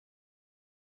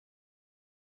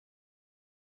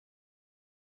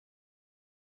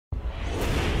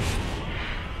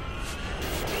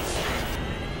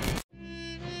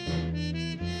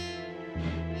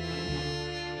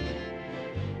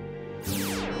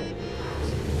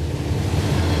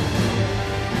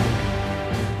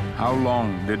How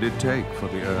long did it take for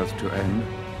the Earth to end?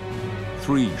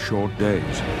 3 short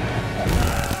days.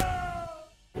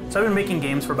 So I've been making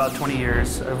games for about 20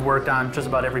 years. I've worked on just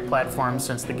about every platform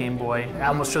since the Game Boy. It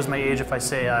almost shows my age if I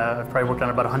say I've probably worked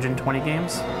on about 120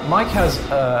 games. Mike has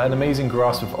an amazing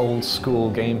grasp of old school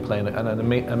gameplay and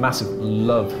a massive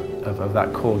love of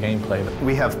that core gameplay.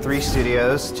 We have 3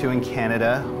 studios, 2 in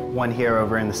Canada, 1 here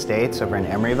over in the States, over in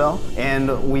Emeryville.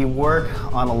 And we work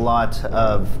on a lot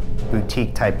of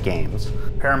boutique type games.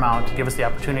 Paramount gave us the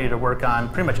opportunity to work on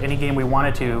pretty much any game we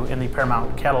wanted to in the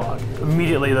Paramount catalog.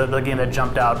 Immediately, the game that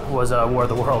jumped out was War of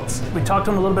the Worlds. We talked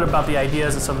to him a little bit about the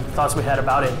ideas and some thoughts we had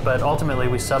about it, but ultimately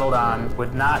we settled on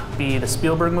would not be the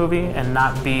Spielberg movie and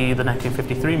not be the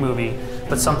 1953 movie,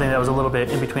 but something that was a little bit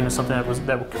in between and something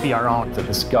that could be our own. That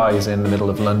this guy is in the middle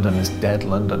of London, this dead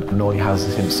London, and all he has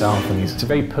is himself, and it's a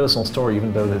very personal story,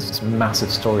 even though there's this massive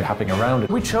story happening around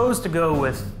it. We chose to go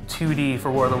with 2D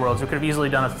for War of the Worlds. We could have easily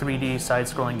done a 3D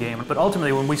side-scrolling game, but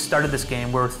ultimately when we started this game,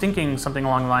 we were thinking something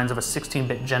along the lines of a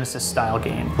 16-bit Genesis-style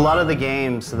game. A lot of the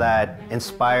games that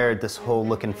inspired this whole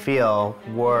look and feel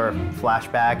were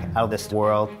flashback out of this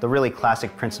world. The really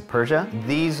classic Prince of Persia.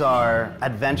 These are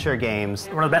adventure games.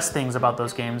 One of the best things about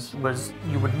those games was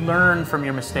you would learn from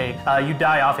your mistake. You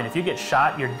die often. If you get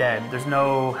shot, you're dead. There's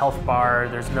no health bar,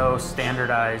 there's no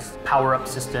standardized power-up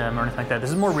system or anything like that. This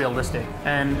is more realistic.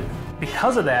 And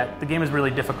because of that, the game is really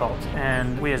difficult,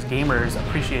 and we as gamers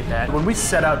appreciate that. When we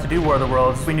set out to do War of the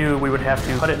Worlds, we knew we would have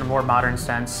to put it in a more modern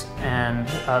sense, and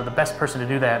the best person to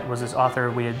do that was this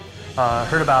author we had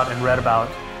heard about and read about.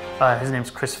 His name's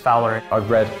Chris Fowler.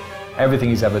 I've read everything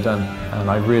he's ever done,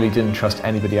 and I really didn't trust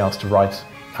anybody else to write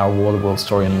our War of the Worlds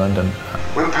story in London.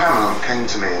 When Paramount came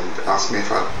to me and asked me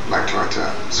if I'd like to write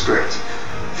a script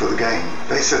for the game,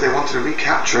 they said they wanted to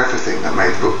recapture everything that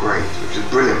made the book great, which is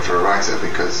brilliant for a writer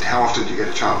because how often do you get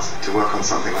a chance to work on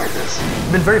something like this?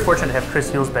 I've been very fortunate to have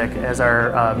Chris Hulsbeck as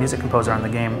our music composer on the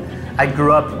game. I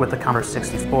grew up with the Commodore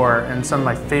 64, and some of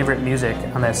my favorite music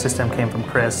on that system came from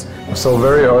Chris. So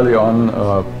very early on,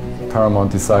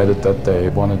 Paramount decided that they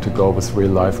wanted to go with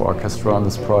real-life orchestra on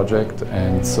this project,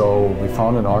 and so we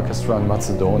found an orchestra in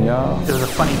Macedonia. It was a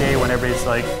funny day when everybody's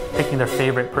like picking their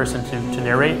favorite person to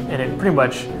narrate, and it pretty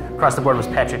much across the board was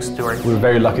Patrick Stewart. We were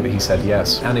very lucky that he said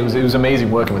yes, and it was amazing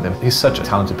working with him. He's such a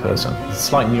talented person.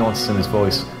 Slight nuances in his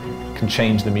voice can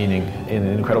change the meaning in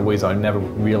incredible ways I never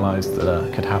realized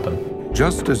that could happen.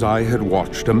 Just as I had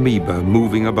watched amoeba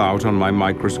moving about on my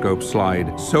microscope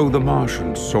slide, so the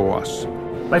Martians saw us.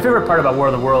 My favorite part about War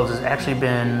of the Worlds has actually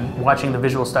been watching the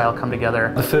visual style come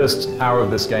together. The first hour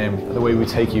of this game, the way we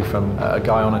take you from a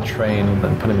guy on a train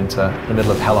and put him into the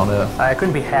middle of hell on earth. I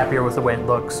couldn't be happier with the way it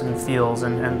looks and feels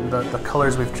and the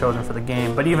colors we've chosen for the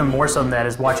game. But even more so than that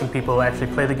is watching people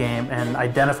actually play the game and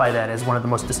identify that as one of the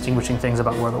most distinguishing things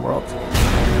about War of the Worlds.